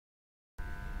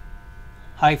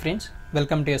Hi friends,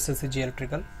 welcome to SSC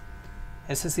Electrical.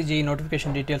 SSC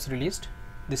notification details released.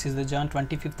 This is the Jan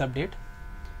 25th update.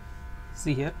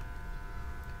 See here,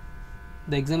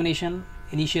 the examination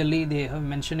initially they have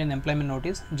mentioned in employment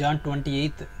notice Jan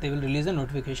 28th they will release a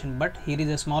notification, but here is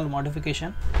a small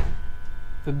modification.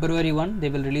 February 1 they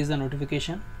will release the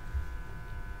notification.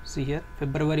 See here,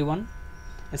 February 1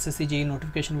 SSC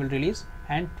notification will release,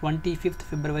 and 25th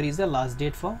February is the last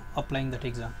date for applying that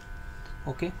exam.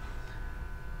 Okay,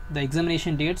 the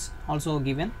examination dates also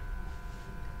given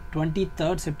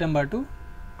 23rd September to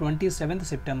 27th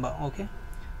September. Okay,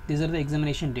 these are the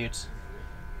examination dates.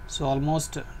 So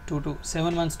almost 2 to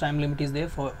 7 months time limit is there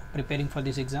for preparing for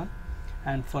this exam,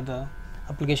 and for the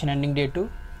application ending date to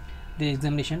the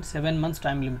examination 7 months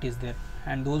time limit is there.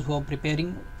 And those who are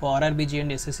preparing for RRBJ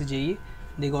and SSC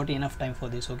they got enough time for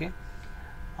this. Okay,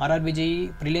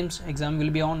 RRBJ prelims exam will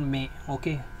be on May.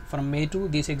 Okay, from May to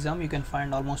this exam you can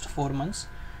find almost 4 months,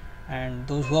 and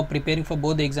those who are preparing for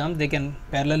both the exams they can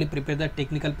parallelly prepare the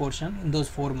technical portion in those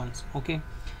 4 months. Okay,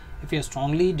 if you are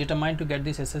strongly determined to get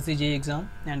this SSC exam,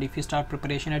 and if you start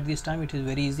preparation at this time, it is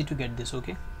very easy to get this.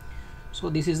 Okay, so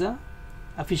this is the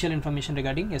official information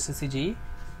regarding SSC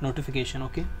notification.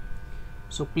 Okay,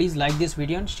 so please like this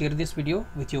video and share this video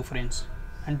with your friends,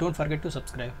 and don't forget to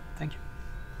subscribe. Thank you.